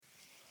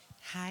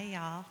Hi,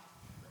 y'all.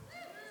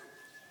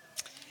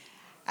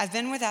 I've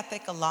been with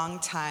Epic a long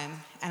time,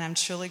 and I'm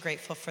truly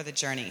grateful for the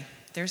journey.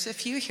 There's a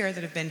few here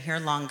that have been here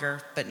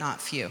longer, but not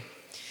few.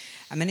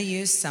 I'm going to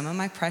use some of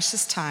my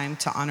precious time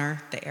to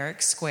honor the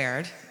Eric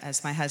Squared,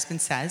 as my husband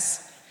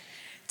says.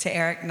 To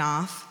Eric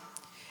Knopf,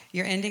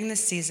 you're ending the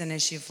season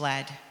as you've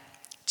led,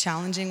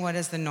 challenging what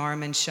is the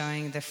norm and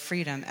showing the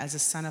freedom as a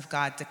son of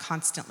God to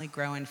constantly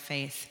grow in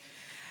faith.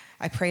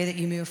 I pray that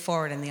you move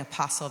forward in the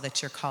apostle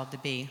that you're called to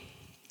be.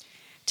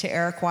 To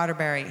Eric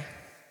Waterbury,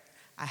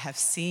 I have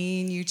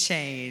seen you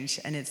change,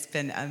 and it's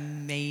been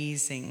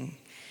amazing.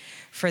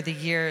 For the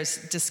years,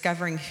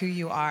 discovering who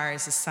you are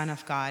as a son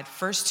of God,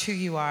 first who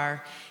you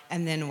are,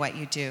 and then what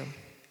you do.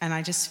 And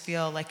I just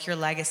feel like your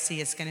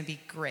legacy is going to be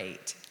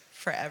great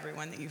for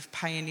everyone that you've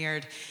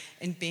pioneered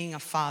in being a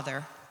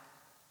father.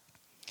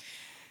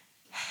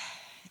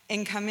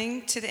 In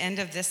coming to the end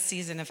of this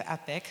season of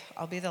Epic,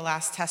 I'll be the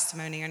last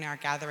testimony in our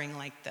gathering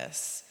like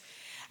this.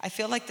 I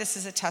feel like this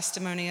is a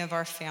testimony of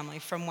our family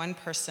from one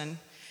person.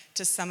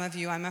 To some of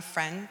you, I'm a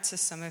friend. To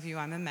some of you,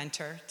 I'm a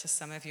mentor. To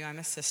some of you, I'm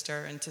a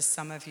sister. And to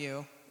some of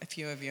you, a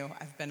few of you,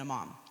 I've been a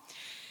mom.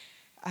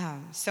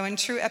 So in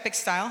true Epic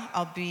style,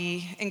 I'll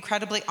be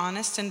incredibly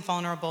honest and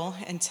vulnerable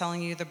in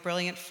telling you the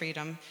brilliant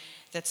freedom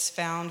that's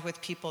found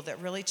with people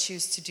that really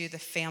choose to do the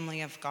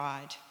family of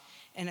God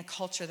in a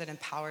culture that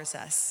empowers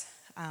us.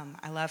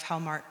 I love how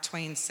Mark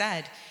Twain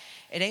said,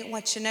 "It ain't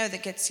what you know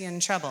that gets you in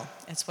trouble.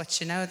 It's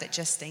what you know that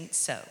just ain't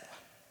so."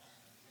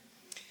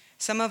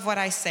 Some of what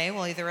I say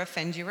will either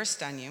offend you or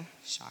stun you.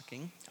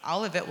 Shocking.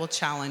 All of it will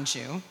challenge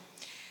you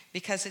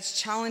because it's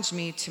challenged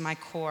me to my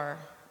core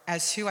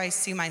as who I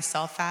see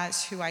myself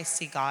as, who I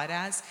see God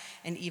as,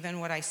 and even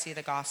what I see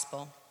the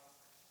gospel.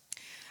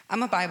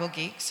 I'm a Bible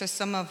geek, so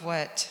some of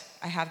what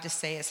I have to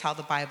say is how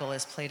the Bible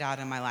is played out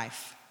in my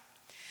life.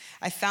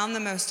 I found the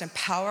most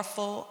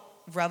powerful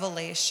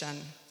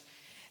revelation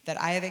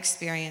that I have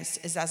experienced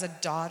is as a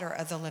daughter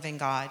of the living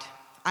God.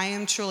 I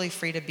am truly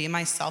free to be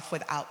myself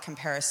without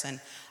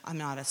comparison. I'm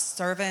not a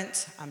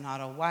servant. I'm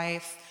not a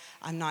wife.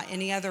 I'm not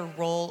any other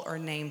role or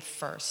name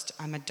first.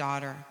 I'm a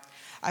daughter.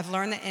 I've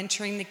learned that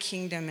entering the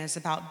kingdom is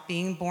about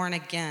being born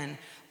again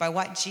by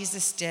what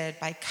Jesus did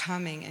by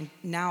coming, and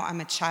now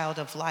I'm a child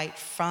of light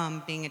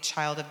from being a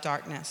child of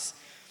darkness.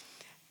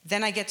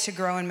 Then I get to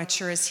grow and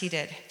mature as he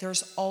did.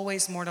 There's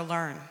always more to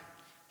learn.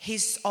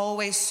 He's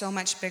always so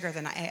much bigger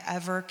than I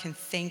ever can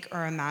think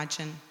or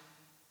imagine.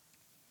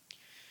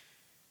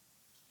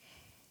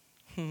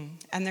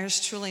 And there's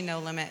truly no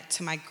limit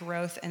to my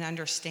growth and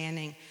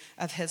understanding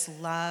of his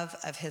love,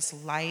 of his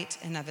light,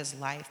 and of his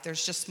life.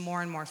 There's just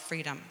more and more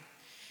freedom.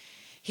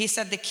 He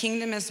said the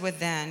kingdom is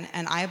within,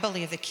 and I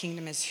believe the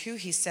kingdom is who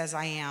he says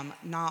I am,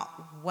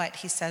 not what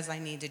he says I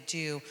need to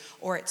do,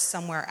 or it's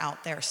somewhere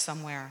out there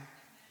somewhere.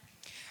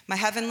 My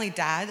heavenly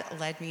dad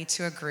led me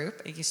to a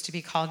group. It used to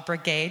be called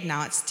Brigade,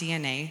 now it's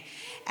DNA,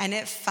 and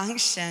it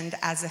functioned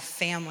as a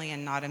family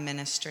and not a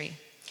ministry.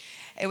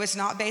 It was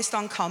not based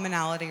on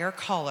commonality or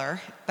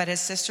color, but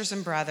as sisters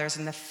and brothers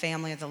in the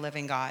family of the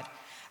living God.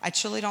 I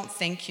truly don't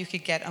think you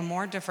could get a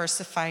more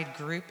diversified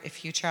group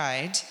if you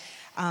tried,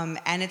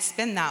 and it's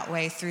been that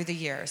way through the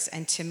years,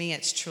 and to me,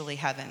 it's truly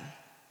heaven.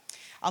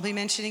 I'll be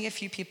mentioning a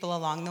few people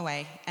along the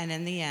way, and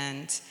in the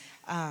end,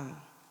 I'll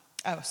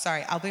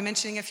be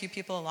mentioning a few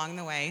people along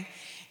the way,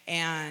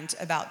 and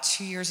about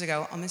 2 years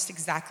ago, almost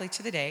exactly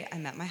to the day, I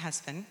met my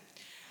husband.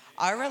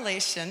 Our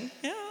relationship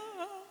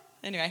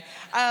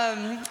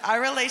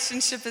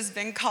has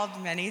been called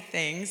many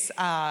things.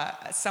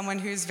 Someone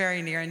who's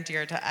very near and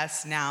dear to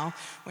us now.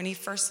 When he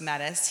first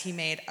met us, he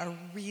made a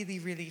really,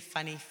 really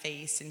funny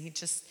face, and he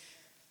just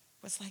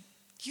was like,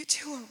 "You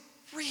two are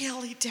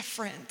really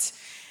different."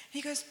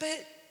 He goes,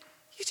 "But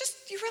you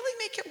really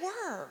make it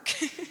work."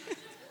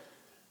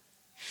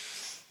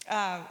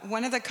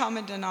 One of the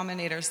common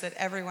denominators that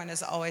everyone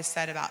has always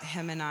said about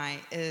him and I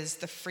is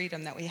the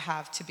freedom that we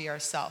have to be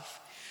ourselves.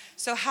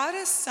 So how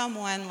does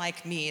someone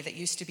like me that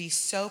used to be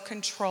so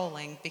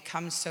controlling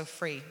become so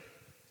free?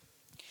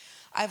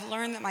 I've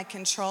learned that my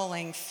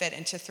controlling fit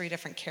into three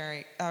different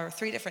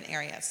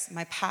areas: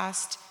 my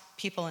past,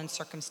 people, and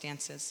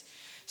circumstances.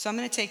 So I'm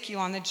going to take you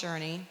on the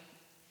journey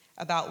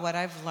about what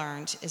I've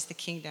learned is the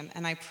kingdom,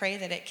 and I pray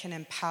that it can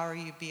empower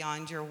you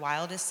beyond your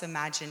wildest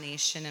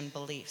imagination and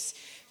beliefs,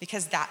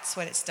 because that's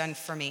what it's done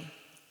for me.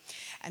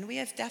 And we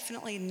have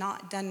definitely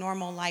not done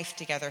normal life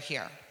together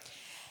here.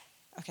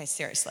 Okay,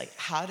 seriously,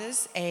 how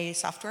does a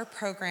software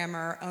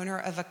programmer, owner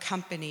of a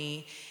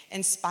company,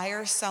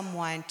 inspire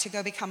someone to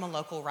go become a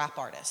local rap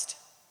artist?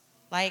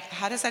 Like,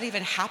 how does that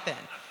even happen?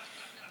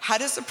 How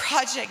does a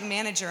project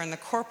manager in the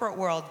corporate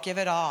world give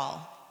it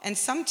all and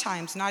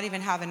sometimes not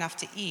even have enough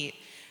to eat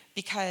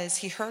because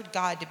he heard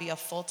God to be a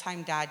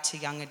full-time dad to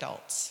young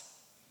adults?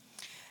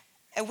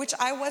 Which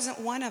I wasn't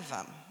one of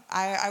them.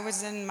 I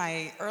was in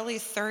my early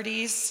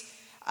 30s,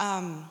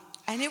 and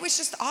it was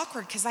just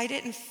awkward because I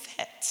didn't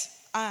fit.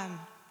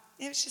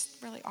 It was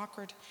just really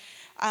awkward.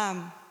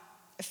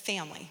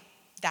 Family,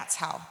 that's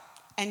how.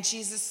 And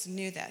Jesus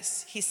knew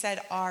this. He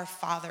said, "Our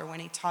Father," when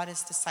he taught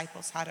his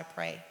disciples how to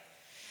pray.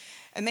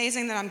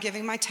 Amazing that I'm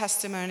giving my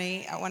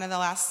testimony at one of the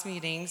last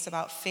meetings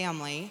about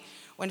family,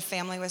 when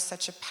family was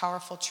such a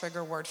powerful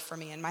trigger word for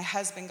me. And my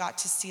husband got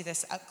to see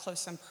this up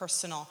close and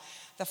personal.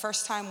 The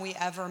first time we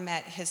ever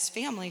met his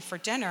family for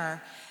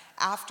dinner,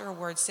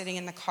 afterwards, sitting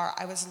in the car,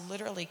 I was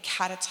literally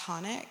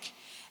catatonic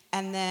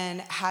and then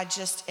had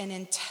just an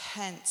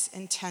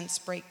intense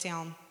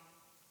breakdown.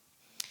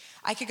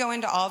 I could go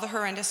into all the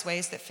horrendous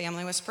ways that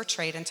family was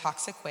portrayed in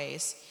toxic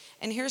ways.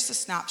 And here's the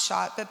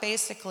snapshot, but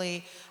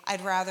basically, I'd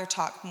rather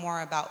talk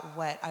more about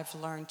what I've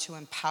learned to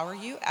empower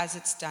you as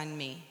it's done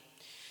me.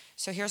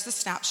 So here's the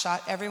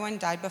snapshot. Everyone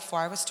died before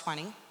I was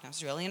 20. I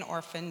was really an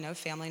orphan, no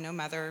family, no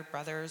mother,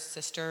 brothers,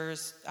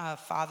 sisters,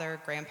 father,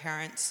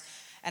 grandparents,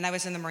 and I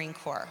was in the Marine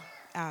Corps,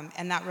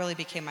 and that really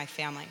became my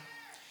family.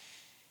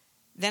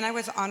 Then I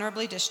was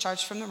honorably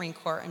discharged from the Marine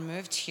Corps and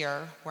moved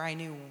here where I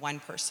knew one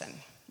person.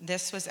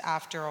 This was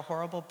after a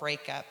horrible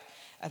breakup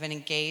of an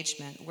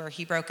engagement where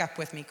he broke up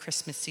with me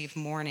Christmas Eve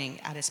morning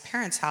at his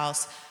parents'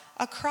 house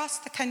across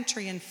the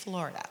country in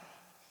Florida.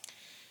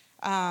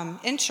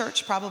 In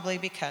church, probably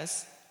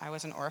because I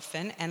was an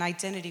orphan and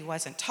identity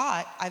wasn't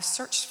taught, I've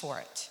searched for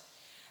it.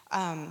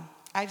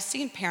 I've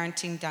seen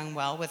parenting done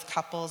well with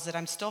couples that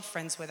I'm still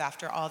friends with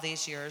after all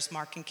these years,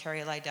 Mark and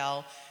Carrie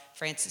Lydell,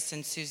 Francis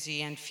and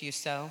Susie and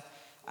Fuso.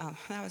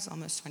 That was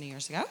almost 20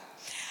 years ago.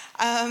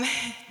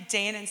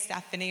 Dane and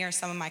Stephanie are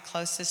some of my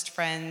closest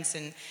friends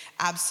and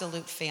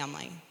absolute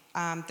family.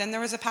 Then there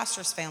was a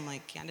pastor's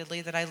family,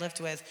 candidly, that I lived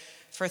with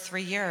for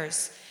 3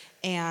 years,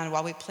 and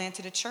while we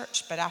planted a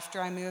church. But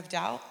after I moved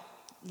out,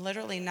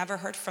 literally never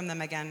heard from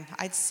them again.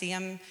 I'd see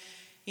them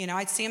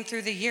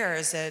through the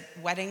years at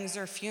weddings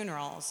or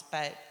funerals,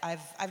 but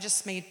I've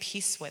just made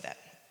peace with it.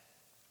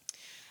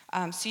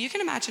 So you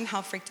can imagine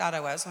how freaked out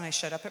I was when I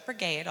showed up at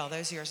Brigade all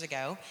those years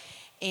ago,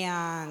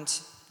 and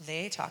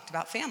they talked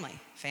about family.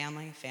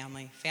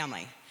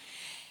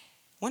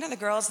 One of the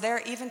girls there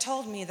even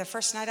told me the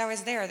first night I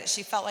was there that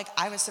she felt like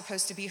I was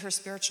supposed to be her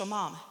spiritual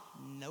mom.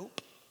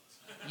 Nope,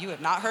 you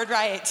have not heard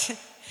right.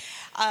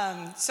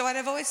 So what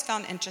I've always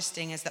found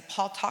interesting is that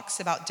Paul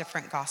talks about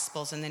different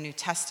gospels in the New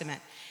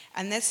Testament,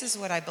 and this is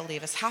what I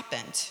believe has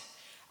happened.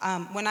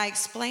 When I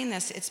explain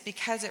this, it's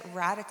because it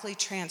radically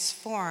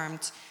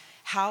transformed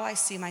how I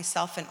see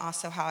myself and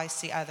also how I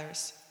see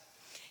others.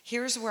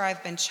 Here's where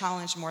I've been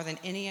challenged more than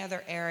any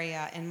other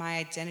area in my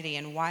identity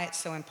and why it's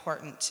so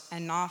important.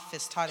 And Knopf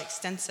is taught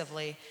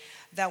extensively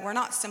that we're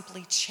not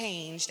simply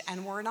changed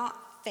and we're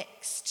not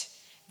fixed,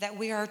 that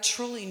we are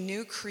truly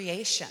new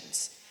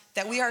creations,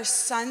 that we are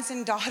sons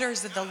and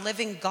daughters of the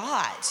living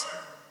God,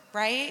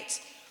 right?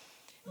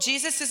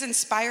 Jesus has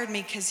inspired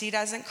me because he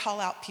doesn't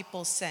call out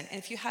people's sin. And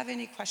if you have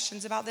any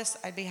questions about this,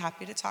 I'd be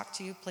happy to talk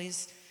to you.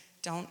 Please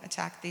don't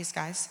attack these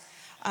guys.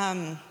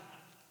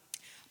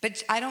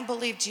 But I don't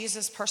believe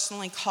Jesus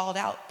personally called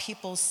out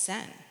people's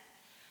sin.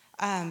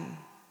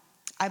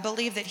 I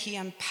believe that he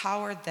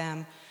empowered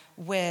them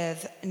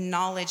with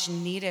knowledge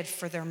needed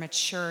for their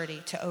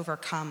maturity to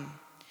overcome.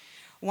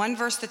 One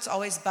verse that's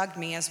always bugged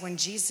me is when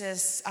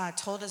Jesus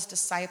told his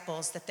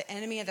disciples that the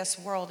enemy of this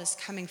world is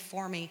coming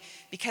for me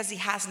because he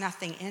has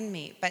nothing in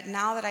me. But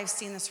now that I've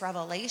seen this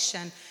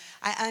revelation,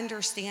 I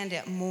understand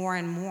it more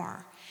and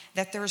more,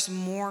 that there's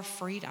more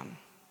freedom.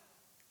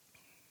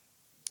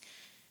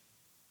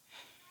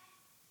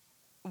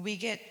 We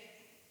get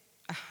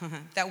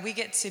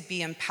to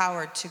be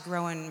empowered to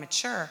grow and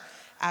mature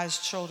as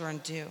children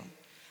do.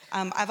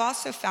 I've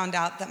also found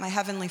out that my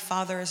Heavenly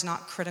Father is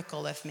not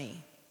critical of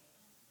me.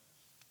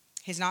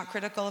 He's not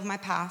critical of my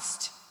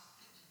past.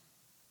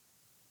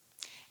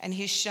 And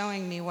he's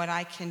showing me what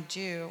I can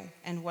do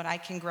and what I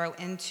can grow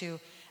into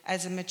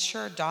as a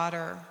mature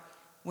daughter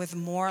with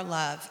more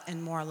love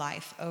and more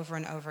life over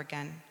and over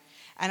again.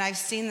 And I've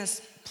seen this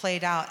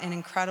played out in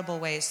incredible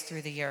ways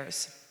through the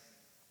years.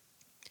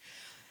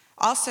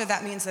 Also,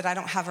 that means that I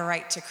don't have a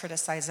right to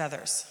criticize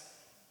others.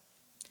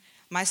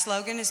 My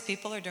slogan is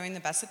people are doing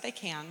the best that they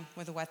can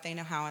with what they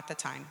know how at the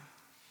time.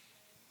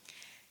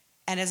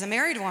 And as a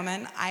married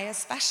woman, I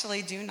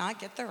especially do not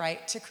get the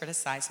right to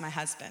criticize my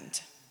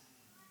husband.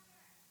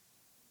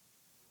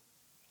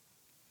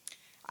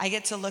 I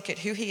get to look at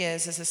who he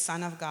is as a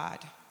son of God,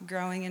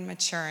 growing and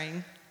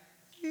maturing.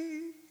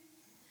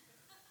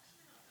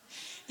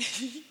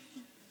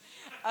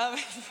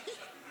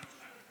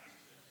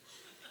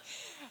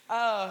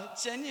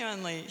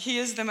 Genuinely, he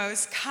is the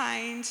most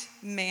kind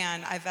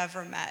man I've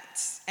ever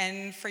met.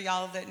 And for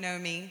y'all that know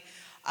me,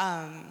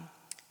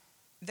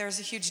 there's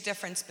a huge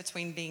difference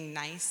between being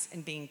nice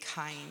and being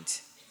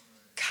kind.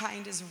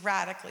 Kind is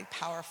radically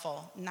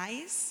powerful.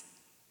 Nice?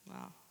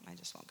 Well, I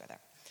just won't go there.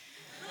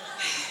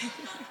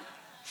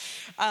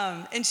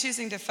 In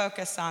choosing to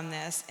focus on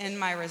this, in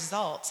my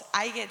result,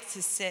 I get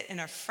to sit in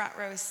a front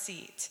row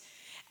seat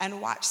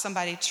and watch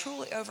somebody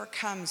truly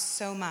overcome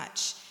so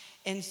much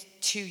in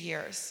 2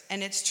 years,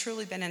 and it's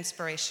truly been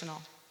inspirational.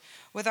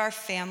 With our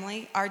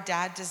family, our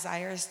dad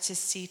desires to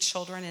see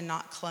children and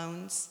not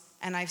clones,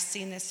 and I've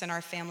seen this in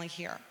our family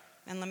here.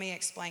 And let me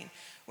explain.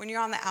 When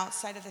you're on the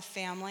outside of the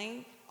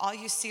family, all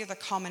you see are the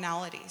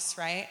commonalities,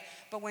 right?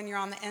 But when you're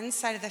on the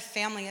inside of the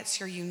family, it's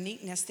your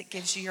uniqueness that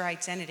gives you your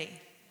identity,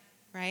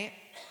 right?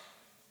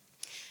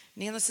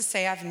 Needless to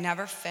say, I've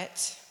never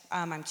fit.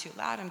 I'm too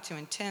loud, I'm too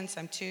intense,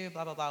 I'm too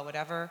blah, blah, blah,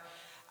 whatever.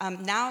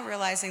 Now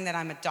realizing that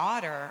I'm a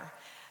daughter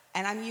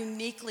and I'm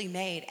uniquely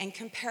made, and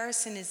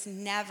comparison is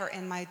never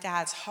in my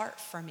dad's heart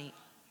for me,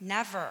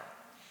 never.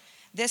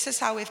 This is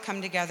how we've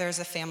come together as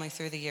a family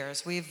through the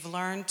years. We've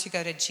learned to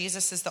go to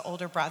Jesus as the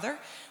older brother.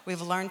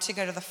 We've learned to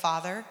go to the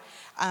Father.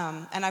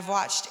 And I've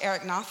watched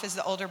Eric Knopf as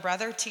the older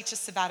brother teach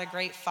us about a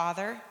great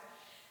father.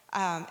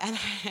 And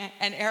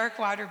Eric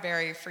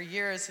Waterbury for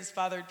years has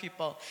fathered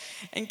people.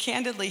 And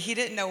candidly, he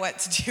didn't know what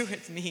to do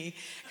with me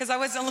because I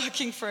wasn't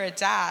looking for a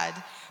dad.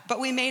 But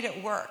we made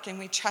it work and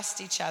we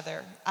trust each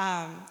other.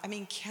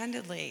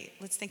 Candidly,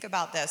 let's think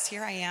about this.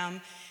 Here I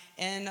am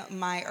in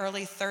my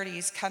early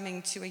 30s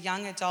coming to a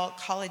young adult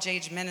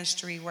college-age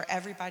ministry where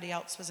everybody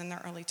else was in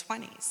their early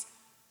 20s.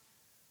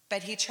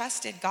 But he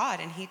trusted God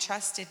and he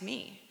trusted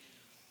me.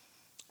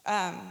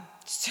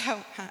 So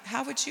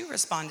how would you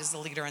respond as a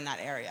leader in that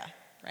area,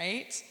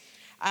 right?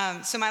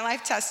 So my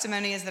life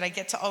testimony is that I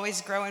get to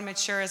always grow and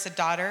mature as a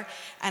daughter,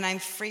 and I'm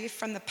free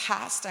from the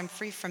past, I'm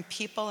free from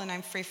people, and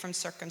I'm free from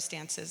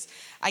circumstances.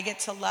 I get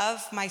to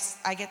love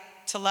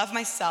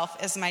myself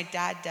as my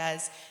dad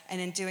does,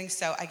 and in doing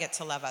so, I get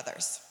to love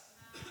others.